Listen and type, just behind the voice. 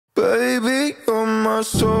my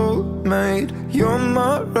soulmate, you're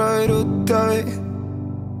my ride or die.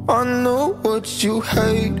 I know what you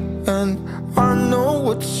hate and I know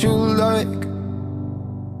what you like.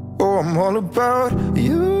 Oh, I'm all about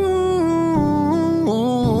you.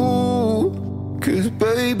 'Cause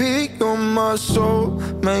baby, you're my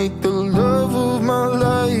soulmate, the love of my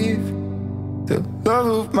life, the love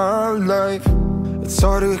of my life. It's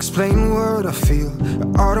hard to explain what I feel.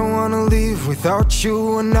 I don't wanna leave without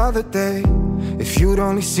you another day. If you'd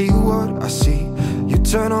only see what I see, you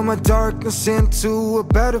turn all my darkness into a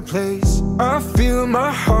better place. I feel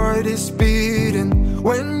my heart is beating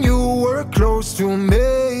when you were close to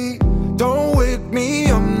me. Don't wake me,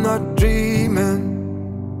 I'm not dreaming.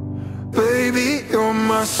 Baby, you're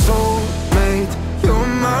my soulmate, you're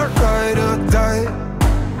my ride or die.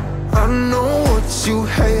 I know what you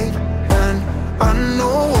hate and I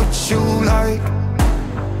know what you like.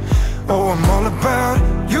 Oh, I'm all about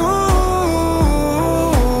you.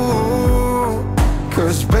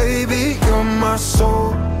 'Cause baby, you're my soul.